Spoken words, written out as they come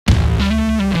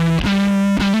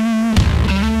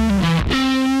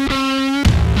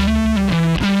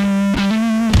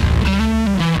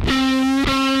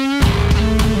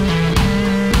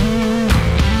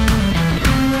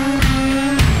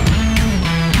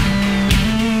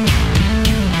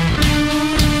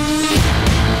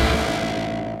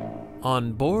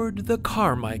On board the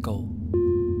Carmichael.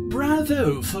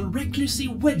 Bravo for recklessly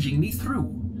wedging me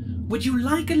through. Would you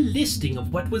like a listing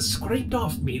of what was scraped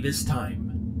off me this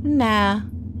time? Nah.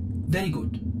 Very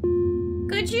good.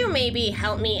 Could you maybe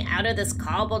help me out of this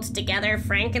cobbled together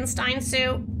Frankenstein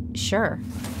suit? Sure.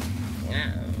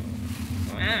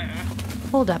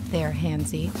 Hold up there,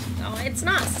 Hansy. Oh, it's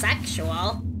not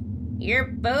sexual. Your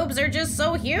boobs are just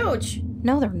so huge.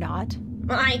 No, they're not.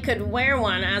 I could wear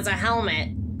one as a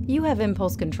helmet. You have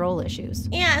impulse control issues.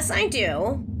 Yes, I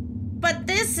do. But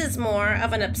this is more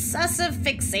of an obsessive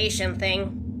fixation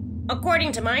thing.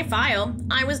 According to my file,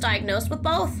 I was diagnosed with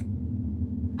both.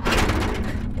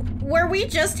 Were we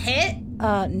just hit?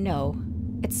 No.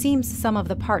 It seems some of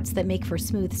the parts that make for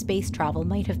smooth space travel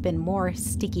might have been more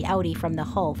sticky-outy from the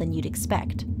hull than you'd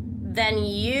expect. Than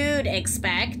you'd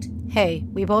expect? Hey,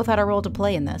 we both had a role to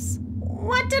play in this.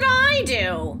 What did I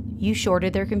do? You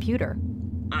shorted their computer.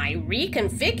 I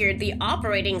reconfigured the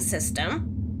operating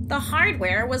system. The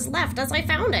hardware was left as I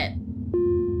found it.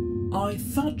 I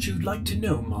thought you'd like to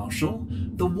know, Marshal.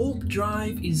 The warp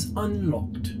drive is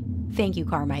unlocked. Thank you,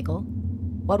 Carmichael.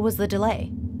 What was the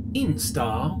delay?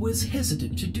 Instar was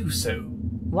hesitant to do so.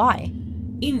 Why?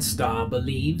 Instar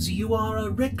believes you are a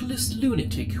reckless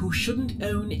lunatic who shouldn't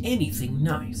own anything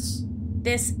nice.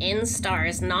 This Instar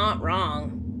is not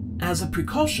wrong. As a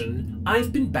precaution,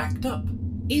 I've been backed up.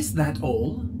 Is that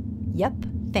all? Yep,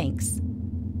 thanks.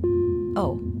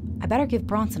 Oh, I better give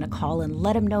Bronson a call and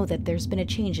let him know that there's been a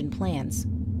change in plans.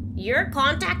 You're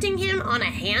contacting him on a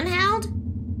handheld?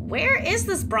 Where is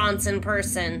this Bronson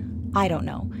person? I don't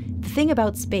know. The thing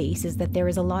about space is that there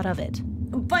is a lot of it.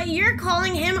 But you're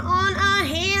calling him on a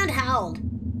handheld.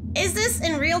 Is this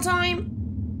in real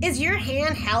time? Is your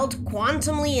handheld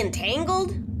quantumly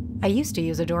entangled? I used to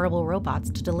use adorable robots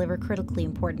to deliver critically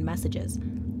important messages,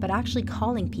 but actually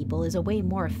calling people is a way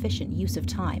more efficient use of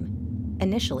time.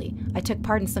 Initially, I took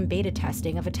part in some beta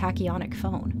testing of a tachyonic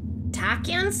phone.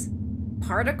 Tachyons?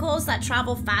 Particles that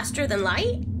travel faster than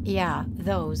light? Yeah,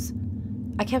 those.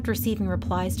 I kept receiving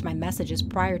replies to my messages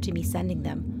prior to me sending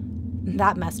them.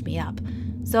 That messed me up.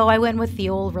 So I went with the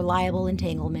old reliable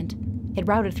entanglement. It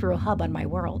routed through a hub on my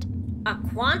world. A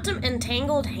quantum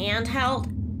entangled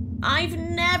handheld? I've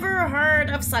never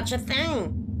heard of such a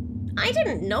thing. I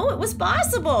didn't know it was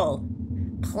possible.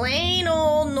 Plain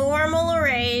old normal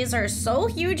arrays are so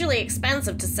hugely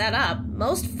expensive to set up,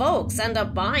 most folks end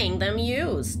up buying them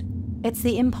used. It's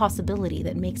the impossibility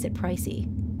that makes it pricey.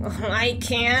 I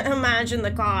can't imagine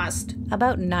the cost.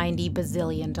 About $90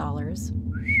 bazillion.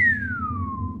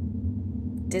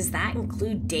 Does that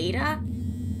include data?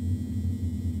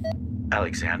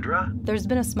 Alexandra? There's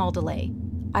been a small delay.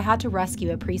 I had to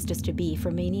rescue a priestess-to-be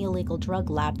from an illegal drug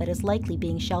lab that is likely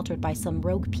being sheltered by some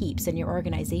rogue peeps in your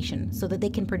organization so that they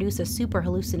can produce a super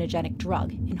hallucinogenic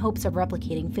drug in hopes of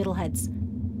replicating Fiddlehead's...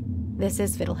 This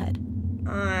is Fiddlehead.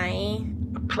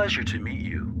 A pleasure to meet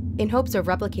you. In hopes of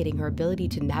replicating her ability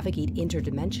to navigate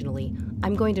interdimensionally,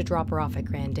 I'm going to drop her off at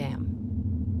Grande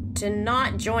Dame. To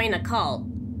not join a cult.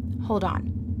 Hold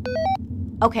on.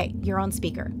 Okay, you're on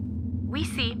speaker. We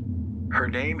see. Her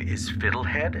name is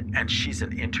Fiddlehead, and she's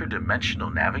an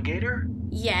interdimensional navigator?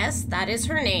 Yes, that is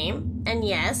her name. And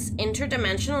yes,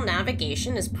 interdimensional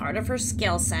navigation is part of her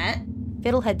skill set.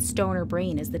 Fiddlehead's stoner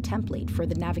brain is the template for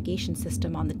the navigation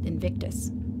system on the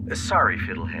Invictus. Sorry,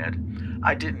 Fiddlehead.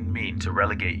 I didn't mean to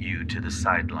relegate you to the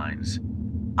sidelines.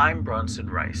 I'm Bronson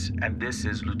Rice, and this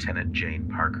is Lieutenant Jane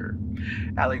Parker.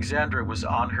 Alexandra was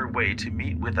on her way to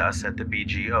meet with us at the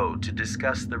BGO to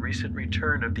discuss the recent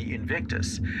return of the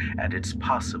Invictus and its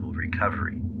possible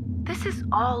recovery. This is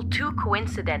all too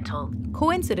coincidental.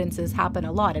 Coincidences happen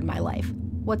a lot in my life.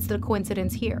 What's the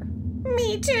coincidence here?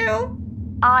 Me too.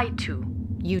 I too.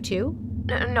 You too?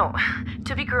 No,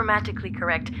 to be grammatically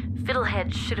correct,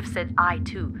 Fiddlehead should have said I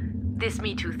too. This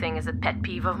Me Too thing is a pet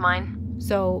peeve of mine.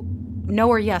 So, no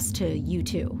or yes to you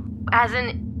too? As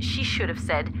in, she should have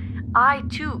said, I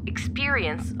too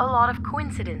experience a lot of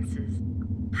coincidences.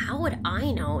 How would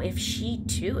I know if she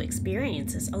too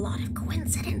experiences a lot of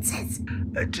coincidences?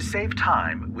 To save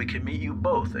time, we can meet you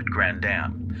both at Grande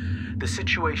Dame. The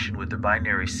situation with the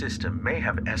binary system may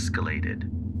have escalated.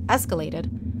 Escalated?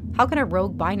 How can a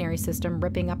rogue binary system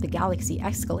ripping up the galaxy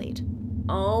escalate?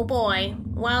 Oh boy.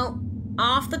 Well,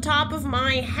 off the top of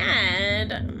my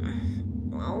head...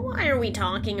 Well, why are we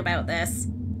talking about this?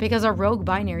 Because a rogue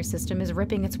binary system is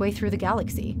ripping its way through the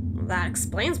galaxy. That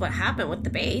explains what happened with the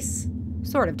base.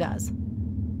 Sort of does.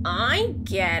 I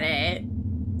get it.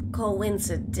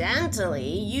 Coincidentally,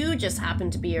 you just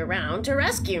happened to be around to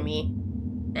rescue me.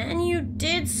 And you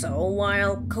did so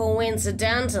while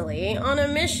coincidentally on a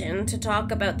mission to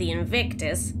talk about the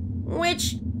Invictus,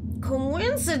 which,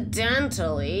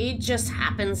 coincidentally just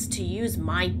happens to use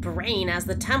my brain as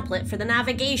the template for the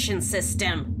navigation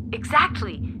system.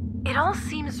 Exactly. It all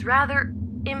seems rather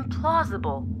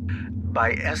implausible.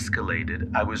 By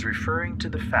escalated, I was referring to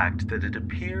the fact that it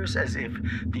appears as if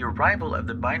the arrival of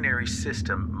the binary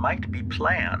system might be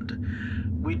planned.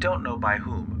 We don't know by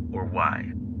whom or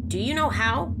why. Do you know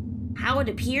how? How it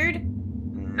appeared?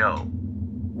 No.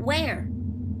 Where?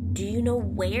 Do you know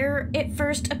where it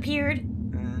first appeared?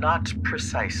 Not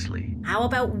precisely. How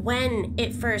about when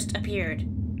it first appeared?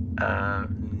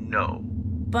 No.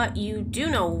 But you do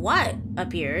know what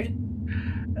appeared.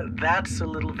 That's a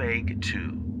little vague,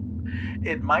 too.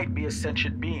 It might be a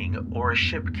sentient being, or a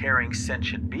ship carrying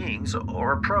sentient beings,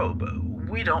 or a probe.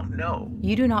 We don't know.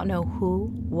 You do not know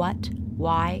who, what,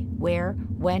 why, where,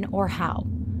 when, or how.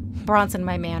 Bronson,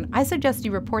 my man, I suggest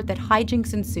you report that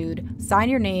hijinks ensued, sign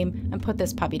your name, and put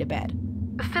this puppy to bed.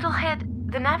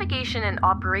 Fiddlehead, the navigation and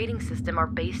operating system are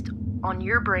based on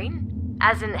your brain?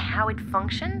 As in how it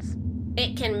functions?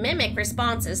 It can mimic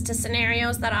responses to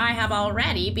scenarios that I have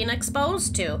already been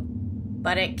exposed to.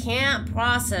 But it can't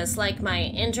process like my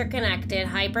interconnected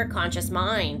hyperconscious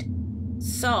mind.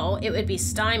 So it would be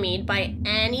stymied by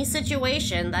any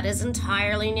situation that is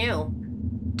entirely new.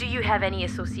 Do you have any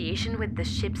association with the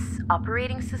ship's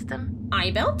operating system? I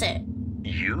built it.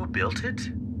 You built it?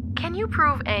 Can you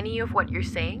prove any of what you're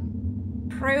saying?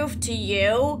 Prove to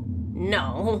you?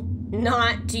 No,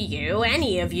 not to you,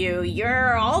 any of you.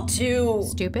 You're all too...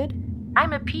 Stupid?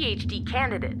 I'm a PhD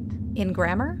candidate. In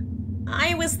grammar?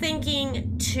 I was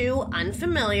thinking too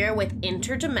unfamiliar with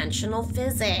interdimensional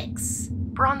physics.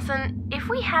 Bronson, if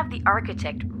we have the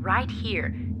architect right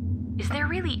here, is there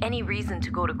really any reason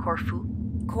to go to Corfu?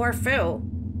 Corfu?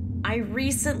 I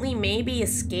recently maybe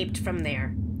escaped from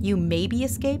there. You maybe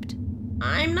escaped?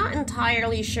 I'm not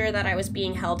entirely sure that I was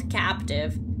being held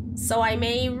captive, so I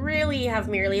may really have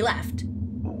merely left.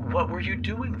 What were you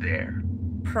doing there?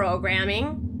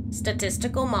 Programming,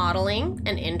 statistical modeling,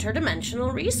 and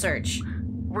interdimensional research.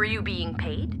 Were you being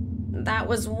paid? That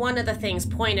was one of the things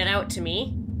pointed out to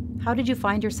me. How did you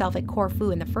find yourself at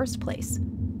Corfu in the first place?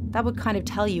 That would kind of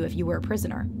tell you if you were a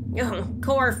prisoner.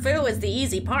 Corfu is the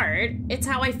easy part. It's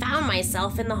how I found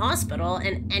myself in the hospital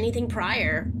and anything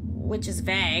prior, which is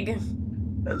vague.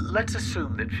 Let's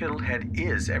assume that Fiddlehead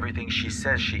is everything she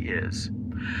says she is.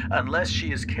 Unless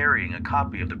she is carrying a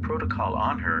copy of the protocol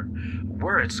on her,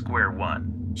 we're at square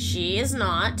one. She is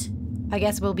not. I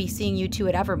guess we'll be seeing you two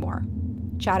at Evermore.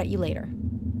 Chat at you later.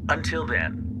 Until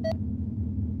then.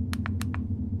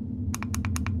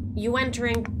 You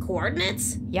entering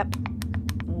coordinates? Yep.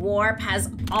 Warp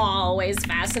has always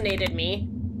fascinated me.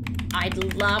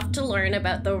 I'd love to learn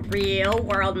about the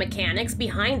real-world mechanics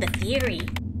behind the theory.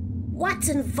 What's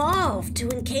involved to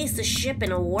encase the ship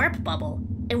in a warp bubble,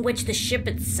 in which the ship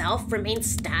itself remains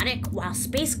static while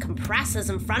space compresses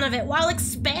in front of it while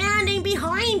expanding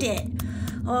behind it?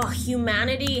 Oh,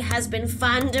 humanity has been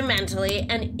fundamentally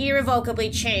and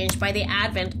irrevocably changed by the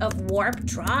advent of warp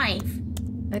drive.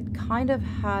 It kind of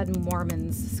had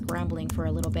Mormons scrambling for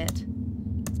a little bit.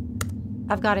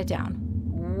 I've got it down.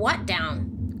 What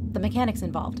down? The mechanics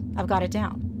involved. I've got it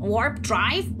down. Warp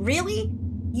drive? Really?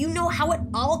 You know how it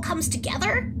all comes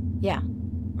together? Yeah.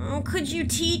 Could you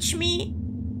teach me?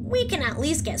 We can at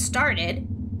least get started.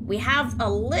 We have a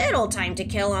little time to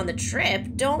kill on the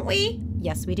trip, don't we?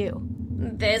 Yes, we do.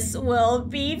 This will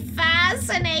be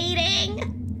fascinating.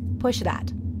 Push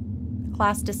that.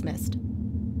 Class dismissed.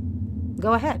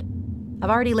 Go ahead. I've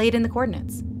already laid in the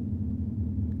coordinates.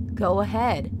 Go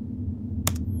ahead.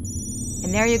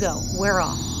 And there you go. We're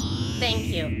off. Thank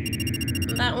you.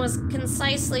 That was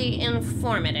concisely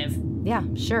informative. Yeah,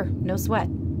 sure. No sweat.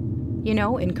 You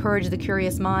know, encourage the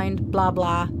curious mind, blah,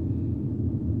 blah.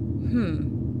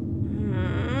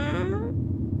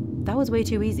 That was way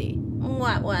too easy.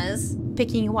 What was?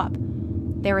 Picking you up.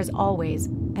 There is always,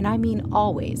 and I mean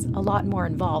always, a lot more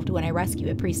involved when I rescue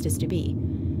a priestess-to-be.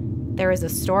 There is a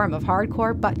storm of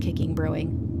hardcore butt-kicking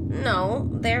brewing. No,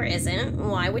 there isn't.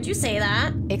 Why would you say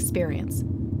that? Experience.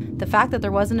 The fact that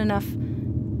there wasn't enough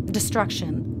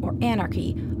destruction or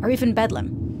anarchy or even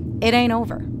bedlam. It ain't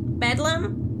over.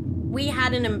 Bedlam? We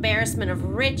had an embarrassment of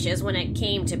riches when it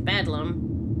came to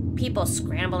bedlam. People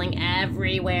scrambling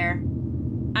everywhere.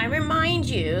 I remind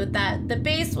you that the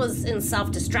base was in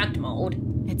self-destruct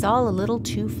mode. It's all a little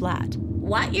too flat.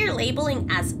 What you're labeling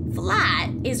as flat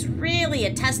is really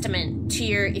a testament to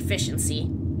your efficiency.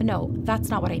 No, that's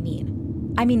not what I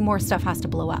mean. I mean more stuff has to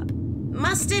blow up.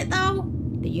 Must it, though?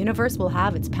 The universe will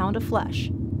have its pound of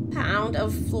flesh. Pound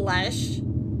of flesh?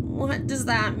 What does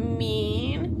that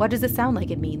mean? What does it sound like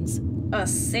it means? A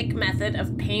sick method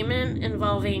of payment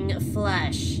involving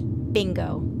flesh.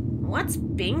 Bingo. What's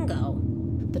bingo?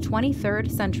 The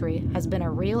 23rd century has been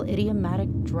a real idiomatic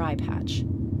dry patch.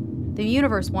 The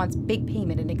universe wants big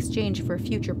payment in exchange for a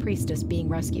future priestess being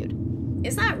rescued.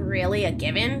 Is that really a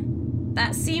given?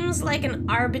 That seems like an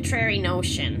arbitrary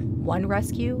notion. One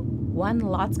rescue, one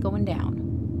lot's going down.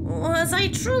 Was I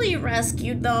truly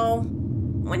rescued, though?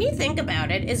 When you think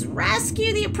about it, is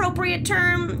rescue the appropriate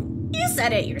term? You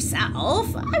said it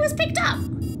yourself. I was picked up.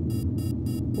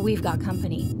 We've got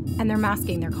company, and they're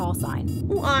masking their call sign.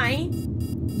 Why?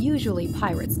 Usually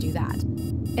pirates do that.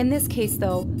 In this case,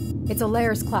 though, it's a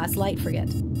Lares-class light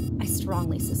frigate. I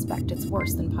strongly suspect it's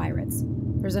worse than pirates.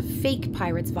 There's a fake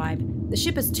pirates vibe. The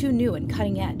ship is too new and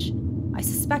cutting edge. I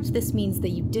suspect this means that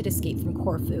you did escape from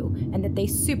Corfu, and that they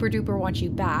super-duper want you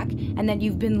back, and that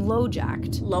you've been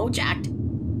low-jacked. Low-jacked?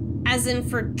 As in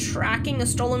for tracking a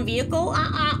stolen vehicle?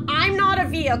 I'm not a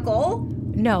vehicle!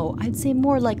 No, I'd say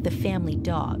more like the family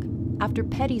dog. After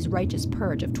Petty's righteous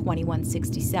purge of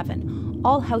 2167,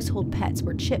 all household pets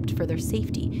were chipped for their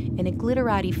safety in a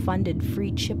Glitterati-funded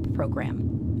free chip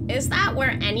program. Is that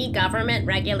where any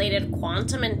government-regulated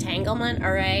quantum entanglement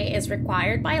array is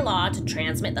required by law to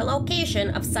transmit the location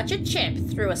of such a chip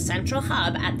through a central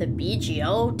hub at the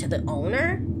BGO to the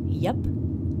owner? Yep.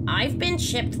 I've been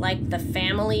chipped like the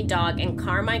family dog and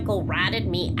Carmichael ratted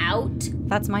me out.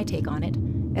 That's my take on it.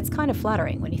 It's kind of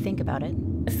flattering when you think about it.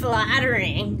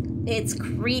 Flattering? It's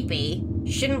creepy.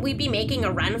 Shouldn't we be making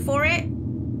a run for it?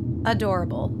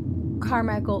 Adorable.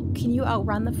 Carmichael, can you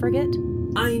outrun the frigate?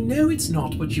 I know it's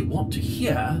not what you want to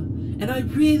hear, and I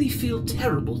really feel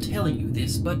terrible telling you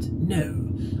this, but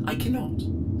no, I cannot.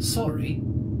 Sorry.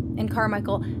 And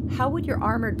Carmichael, how would your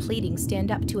armored plating stand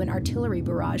up to an artillery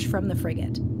barrage from the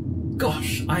frigate?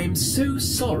 Gosh, I am so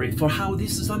sorry for how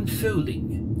this is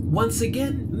unfolding. Once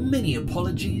again, many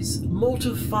apologies.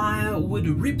 Mortar fire would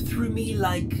rip through me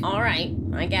like... Alright,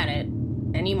 I get it.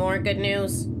 Any more good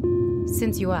news?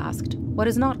 Since you asked, what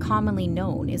is not commonly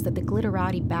known is that the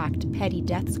Glitterati-backed petty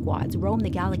death squads roam the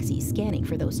galaxy scanning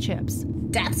for those chips.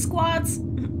 Death squads?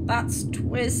 That's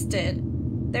twisted.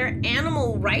 They're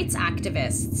animal rights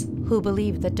activists. Who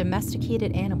believe that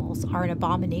domesticated animals are an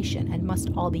abomination and must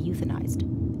all be euthanized.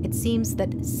 It seems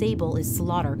that sable is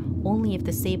slaughter only if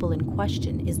the sable in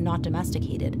question is not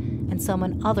domesticated and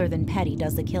someone other than Petty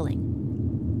does the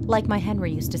killing. Like my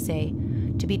Henry used to say,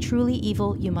 to be truly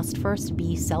evil, you must first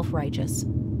be self-righteous.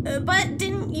 But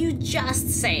didn't you just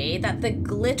say that the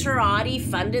Glitterati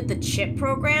funded the chip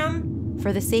program?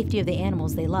 For the safety of the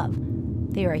animals they love.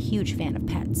 They are a huge fan of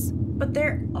pets. But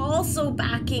they're also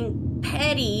backing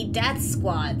petty death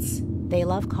squads. They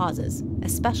love causes,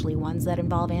 especially ones that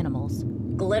involve animals.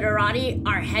 Glitterati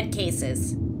are head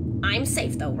cases. I'm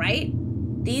safe though, right?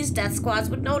 These death squads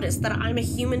would notice that I'm a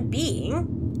human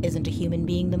being. Isn't a human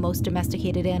being the most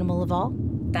domesticated animal of all?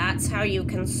 That's how you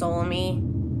console me?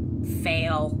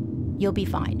 Fail. You'll be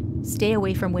fine. Stay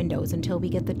away from windows until we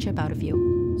get the chip out of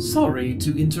you. Sorry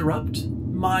to interrupt.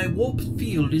 My warp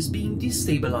field is being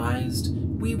destabilized.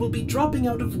 We will be dropping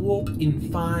out of warp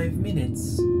in 5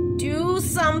 minutes. Do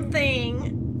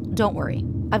something! Don't worry.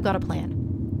 I've got a plan.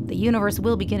 The universe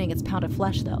will be getting its pound of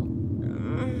flesh, though.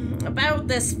 About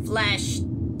this flesh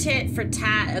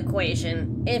tit-for-tat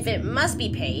equation, if it must be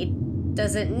paid,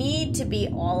 does it need to be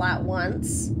all at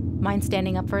once? Mind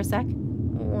standing up for a sec?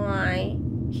 Why?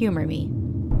 Humor me.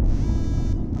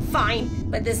 Fine,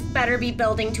 but this better be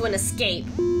building to an escape.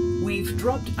 We've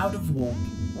dropped out of warp.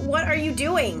 What are you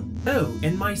doing? Oh,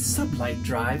 and my sublight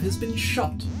drive has been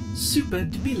shot. Super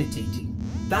debilitating.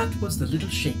 That was the little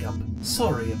shakeup.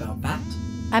 Sorry about that.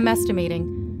 I'm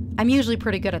estimating. I'm usually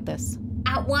pretty good at this.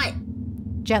 At what?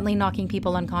 Gently knocking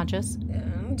people unconscious.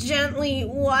 Gently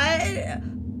what?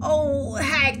 Oh,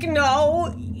 heck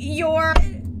no. You're...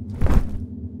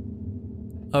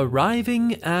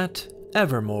 Arriving at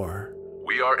Evermore.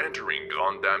 We are entering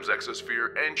Grande Dame's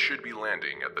exosphere and should be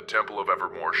landing at the Temple of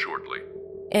Evermore shortly.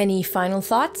 Any final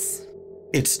thoughts?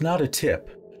 It's not a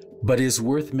tip, but is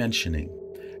worth mentioning.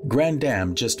 Grande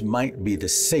Dame just might be the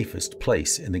safest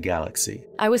place in the galaxy.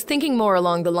 I was thinking more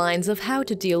along the lines of how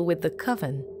to deal with the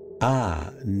coven. Ah,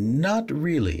 not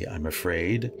really, I'm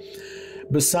afraid.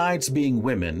 Besides being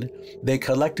women, they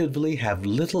collectively have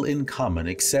little in common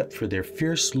except for their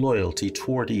fierce loyalty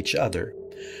toward each other.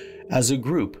 As a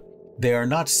group, they are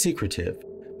not secretive,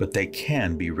 but they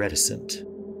can be reticent.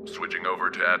 Switching over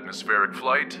to atmospheric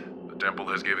flight, the temple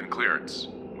has given clearance.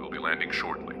 We'll be landing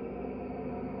shortly.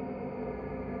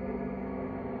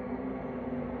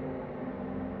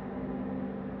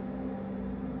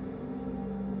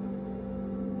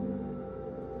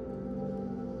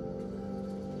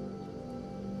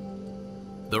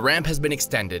 The ramp has been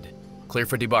extended. Clear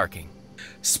for debarking.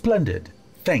 Splendid.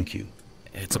 Thank you.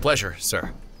 It's a pleasure,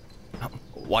 sir.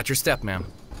 Watch your step, ma'am.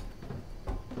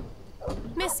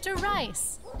 Mr.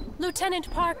 Rice, Lieutenant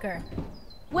Parker,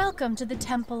 welcome to the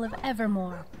Temple of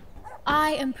Evermore.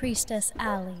 I am Priestess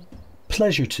Allie.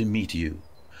 Pleasure to meet you.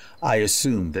 I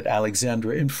assume that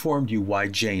Alexandra informed you why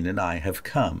Jane and I have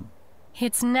come.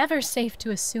 It's never safe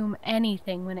to assume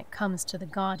anything when it comes to the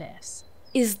goddess.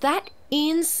 Is that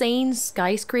insane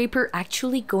skyscraper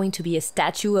actually going to be a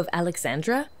statue of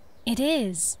Alexandra? It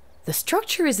is. The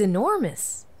structure is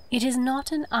enormous. It is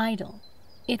not an idol.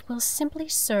 It will simply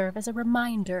serve as a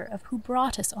reminder of who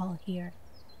brought us all here.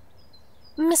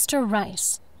 Mr.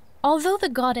 Rice, although the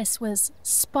goddess was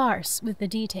sparse with the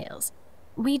details,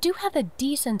 we do have a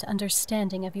decent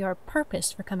understanding of your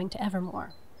purpose for coming to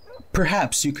Evermore.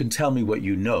 Perhaps you can tell me what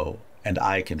you know, and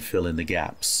I can fill in the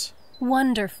gaps.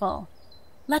 Wonderful.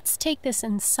 Let's take this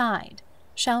inside,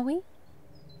 shall we?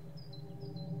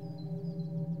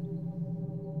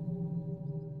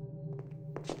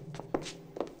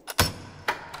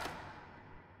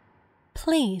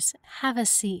 Please, have a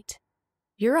seat.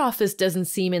 Your office doesn't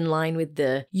seem in line with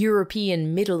the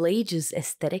European Middle Ages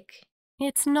aesthetic.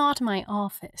 It's not my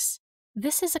office.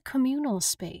 This is a communal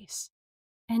space.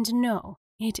 And no,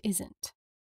 it isn't.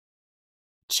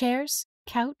 Chairs,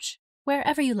 couch,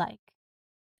 wherever you like.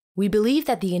 We believe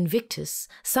that the Invictus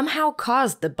somehow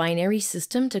caused the binary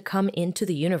system to come into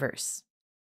the universe.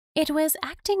 It was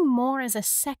acting more as a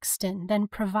sexton than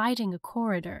providing a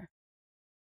corridor.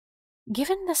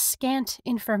 Given the scant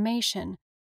information,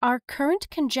 our current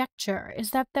conjecture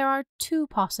is that there are two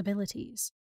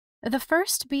possibilities. The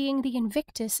first being the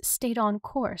Invictus stayed on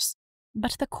course,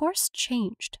 but the course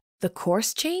changed. The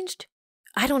course changed?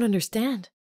 I don't understand.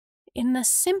 In the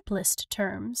simplest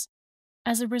terms,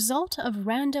 as a result of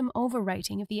random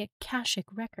overwriting of the Akashic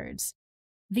records,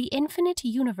 the infinite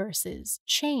universes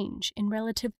change in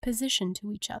relative position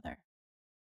to each other.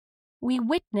 We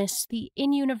witness the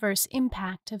in-universe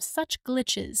impact of such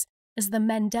glitches as the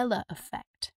Mandela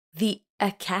effect. The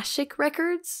Akashic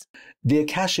records? The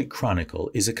Akashic Chronicle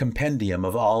is a compendium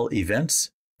of all events,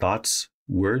 thoughts,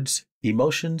 words,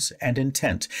 emotions, and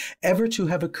intent ever to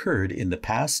have occurred in the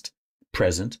past,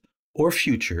 present, or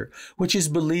future, which is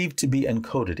believed to be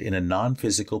encoded in a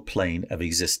non-physical plane of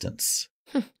existence.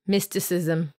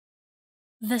 Mysticism.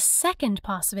 The second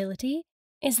possibility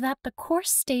is that the course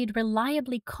stayed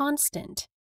reliably constant,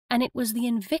 and it was the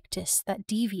Invictus that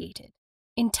deviated,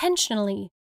 intentionally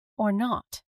or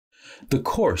not. The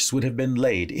course would have been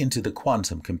laid into the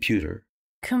quantum computer.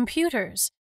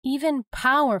 Computers, even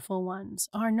powerful ones,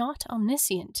 are not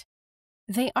omniscient.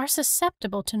 They are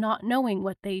susceptible to not knowing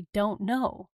what they don't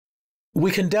know. We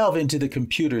can delve into the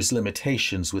computer's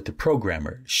limitations with the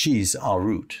programmer. She's en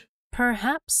route.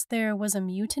 Perhaps there was a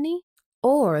mutiny?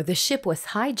 Or the ship was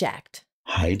hijacked.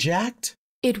 Hijacked?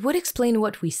 It would explain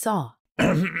what we saw.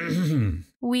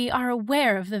 We are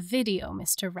aware of the video,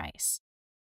 Mr. Rice.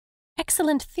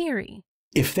 Excellent theory.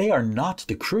 If they are not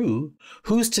the crew,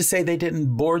 who's to say they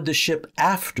didn't board the ship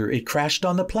after it crashed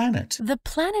on the planet? The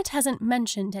planet hasn't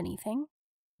mentioned anything.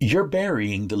 You're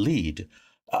burying the lead.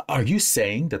 Are you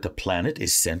saying that the planet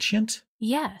is sentient?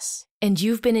 Yes. And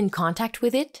you've been in contact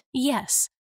with it? Yes.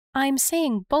 I'm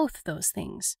saying both those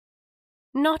things.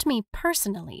 Not me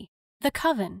personally, the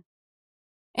coven.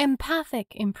 Empathic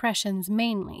impressions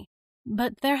mainly,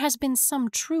 but there has been some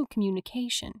true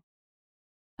communication.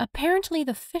 Apparently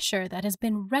the fissure that has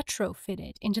been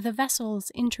retrofitted into the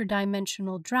vessel's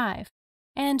interdimensional drive,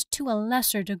 and to a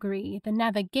lesser degree the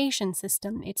navigation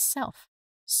system itself,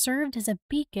 served as a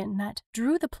beacon that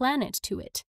drew the planet to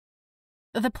it.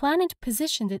 The planet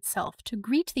positioned itself to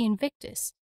greet the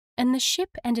Invictus, and the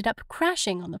ship ended up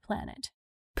crashing on the planet.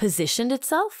 Positioned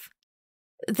itself?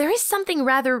 There is something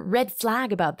rather red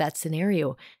flag about that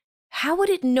scenario. How would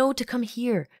it know to come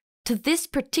here, to this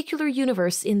particular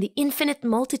universe in the infinite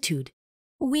multitude?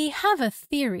 We have a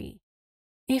theory.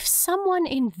 If someone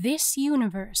in this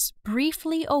universe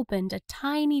briefly opened a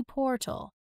tiny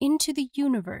portal into the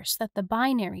universe that the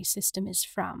binary system is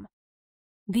from,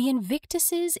 the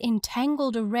Invictus's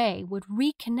entangled array would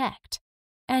reconnect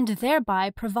and thereby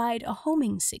provide a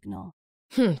homing signal.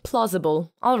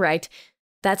 Plausible. All right.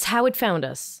 That's how it found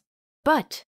us.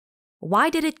 But why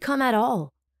did it come at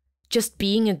all? Just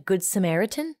being a good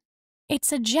Samaritan?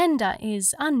 Its agenda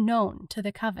is unknown to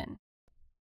the Coven.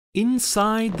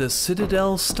 Inside the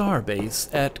Citadel starbase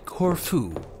at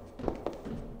Corfu.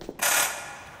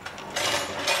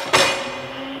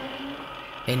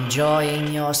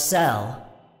 Enjoying your cell?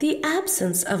 The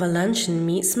absence of a luncheon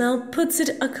meat smell puts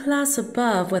it a class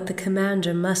above what the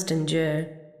commander must endure.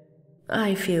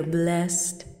 I feel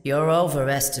blessed. You're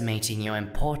overestimating your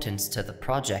importance to the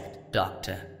project,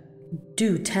 Doctor.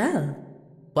 Do tell.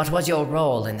 What was your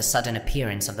role in the sudden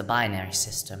appearance of the binary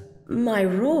system? My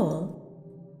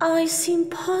role? I seem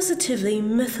positively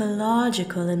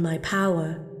mythological in my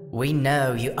power. We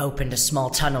know you opened a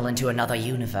small tunnel into another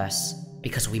universe,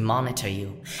 because we monitor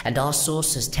you, and our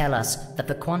sources tell us that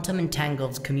the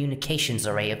quantum-entangled communications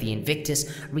array of the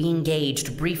Invictus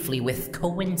re-engaged briefly with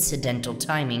coincidental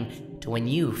timing to when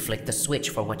you flicked the switch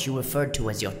for what you referred to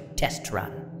as your test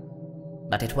run.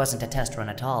 But it wasn't a test run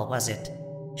at all, was it?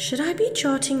 Should I be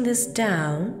jotting this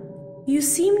down? You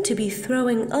seem to be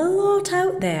throwing a lot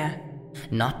out there.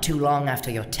 Not too long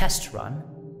after your test run,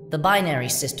 the binary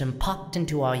system popped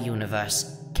into our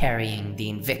universe, carrying the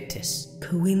Invictus.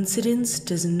 Coincidence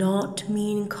does not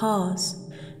mean cause,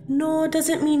 nor does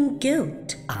it mean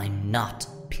guilt. I'm not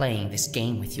playing this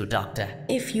game with you, Doctor.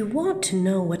 If you want to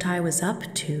know what I was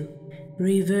up to,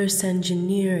 reverse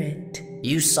engineer it.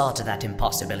 You saw to that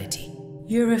impossibility.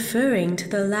 You're referring to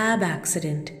the lab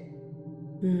accident.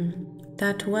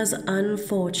 That was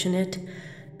unfortunate,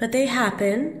 but they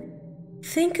happen.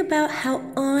 Think about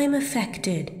how I'm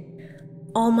affected.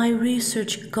 All my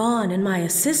research gone and my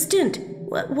assistant,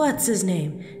 what's his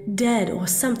name? Dead or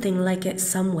something like it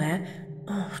somewhere.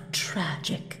 Oh,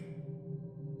 tragic.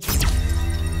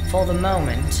 For the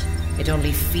moment, it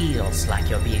only feels like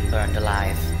you're being burned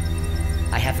alive.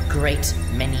 I have a great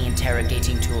many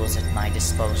interrogating tools at my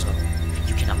disposal.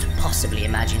 You cannot possibly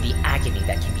imagine the agony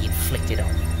that can be inflicted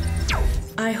on you.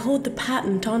 I hold the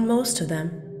patent on most of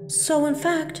them. So in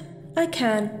fact, I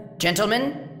can.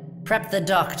 Gentlemen, prep the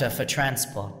doctor for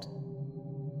transport.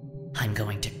 I'm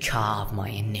going to carve my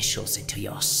initials into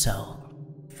your soul.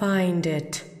 Find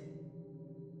it.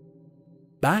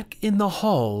 Back in the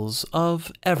halls of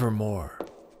Evermore.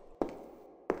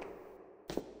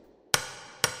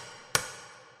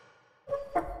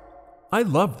 I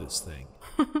love this thing.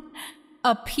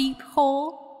 A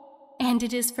peephole? And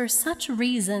it is for such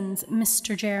reasons,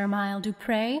 Mr. Jeremiah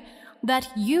Dupre,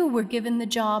 that you were given the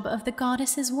job of the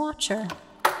goddess's watcher.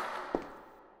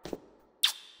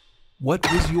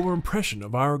 What was your impression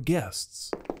of our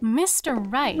guests?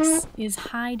 Mr. Rice is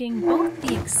hiding both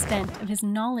the extent of his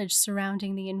knowledge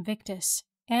surrounding the Invictus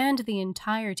and the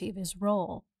entirety of his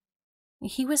role.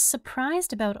 He was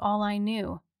surprised about all I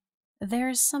knew.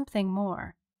 There's something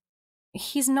more.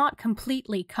 He's not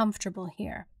completely comfortable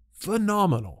here.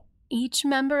 Phenomenal. Each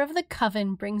member of the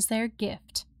coven brings their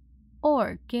gift.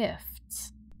 Or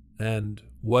gifts. And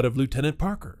what of Lieutenant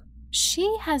Parker?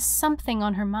 She has something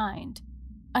on her mind.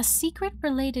 A secret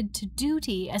related to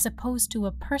duty as opposed to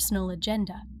a personal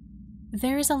agenda.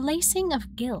 There is a lacing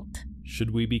of guilt.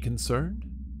 Should we be concerned?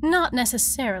 Not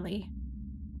necessarily.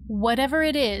 Whatever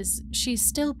it is, she's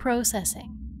still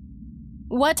processing.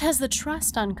 What has the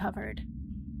trust uncovered?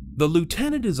 The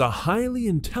lieutenant is a highly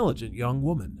intelligent young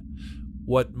woman.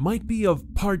 What might be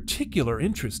of particular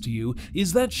interest to you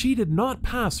is that she did not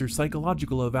pass her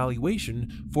psychological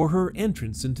evaluation for her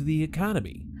entrance into the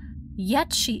academy.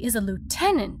 Yet she is a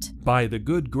lieutenant. By the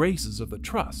good graces of the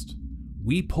trust,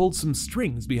 we pulled some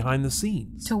strings behind the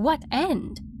scenes. To what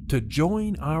end? To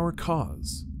join our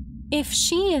cause. If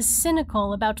she is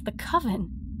cynical about the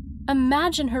coven,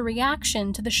 imagine her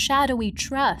reaction to the shadowy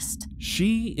trust.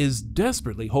 She is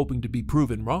desperately hoping to be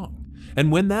proven wrong,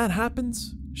 and when that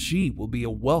happens, she will be a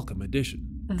welcome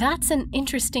addition. That's an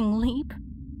interesting leap.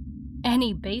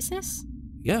 Any basis?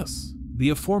 Yes, the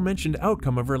aforementioned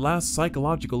outcome of her last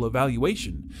psychological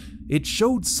evaluation. It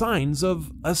showed signs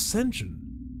of ascension.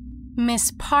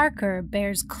 Miss Parker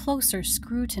bears closer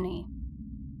scrutiny.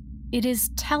 It is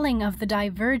telling of the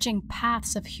diverging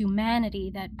paths of humanity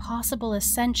that possible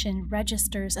ascension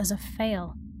registers as a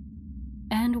fail.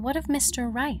 And what of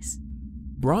Mr. Rice?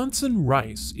 Bronson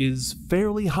Rice is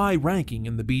fairly high-ranking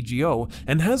in the BGO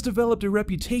and has developed a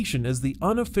reputation as the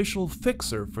unofficial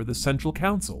fixer for the Central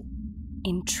Council.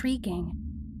 Intriguing.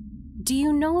 Do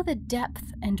you know the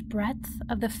depth and breadth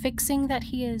of the fixing that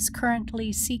he is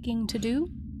currently seeking to do?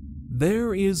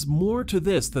 There is more to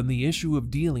this than the issue of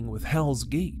dealing with Hell's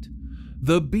Gate.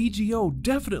 The BGO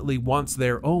definitely wants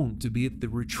their own to be at the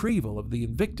retrieval of the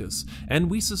Invictus,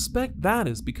 and we suspect that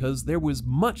is because there was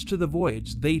much to the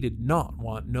voyage they did not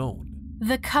want known.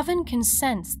 The Coven can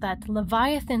sense that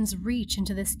Leviathan's reach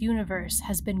into this universe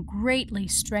has been greatly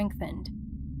strengthened,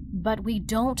 but we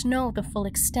don't know the full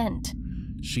extent.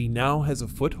 She now has a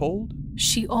foothold?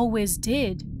 She always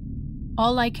did.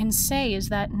 All I can say is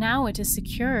that now it is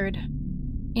secured.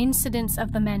 Incidents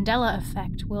of the Mandela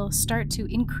effect will start to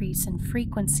increase in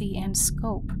frequency and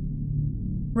scope.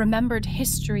 Remembered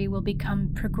history will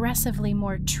become progressively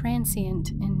more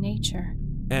transient in nature.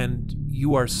 And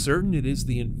you are certain it is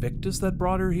the Invictus that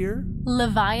brought her here?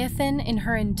 Leviathan in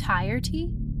her entirety?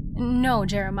 No,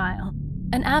 Jeremiah.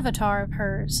 An avatar of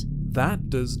hers. That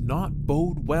does not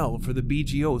bode well for the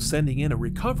BGO sending in a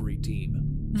recovery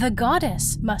team. The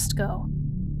goddess must go.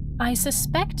 I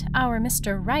suspect our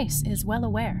Mr. Rice is well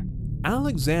aware.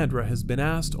 Alexandra has been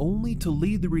asked only to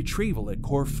lead the retrieval at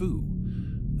Corfu.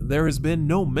 There has been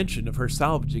no mention of her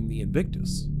salvaging the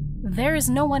Invictus. There is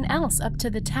no one else up to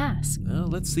the task. Well,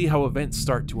 let's see how events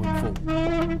start to unfold.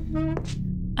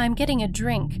 I'm getting a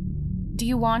drink. Do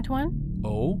you want one?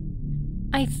 Oh?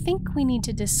 I think we need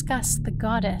to discuss the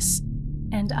goddess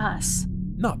and us.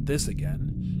 Not this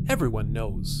again. Everyone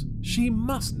knows. She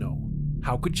must know.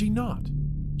 How could she not?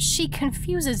 She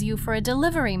confuses you for a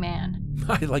delivery man.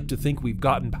 I like to think we've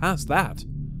gotten past that.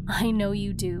 I know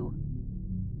you do.